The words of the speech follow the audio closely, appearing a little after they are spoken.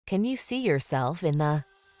Can you see yourself in the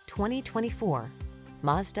 2024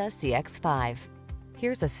 Mazda CX-5?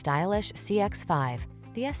 Here's a stylish CX-5,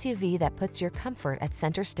 the SUV that puts your comfort at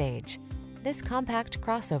center stage. This compact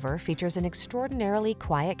crossover features an extraordinarily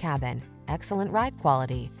quiet cabin, excellent ride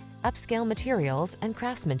quality, upscale materials and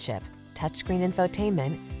craftsmanship, touchscreen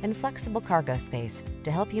infotainment, and flexible cargo space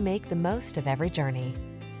to help you make the most of every journey.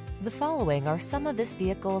 The following are some of this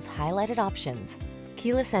vehicle's highlighted options: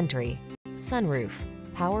 keyless entry, sunroof,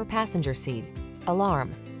 power passenger seat,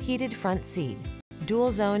 alarm, heated front seat,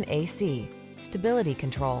 dual zone AC, stability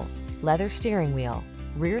control, leather steering wheel,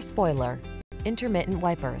 rear spoiler, intermittent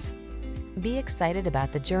wipers. Be excited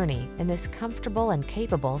about the journey in this comfortable and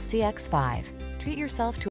capable CX-5. Treat yourself to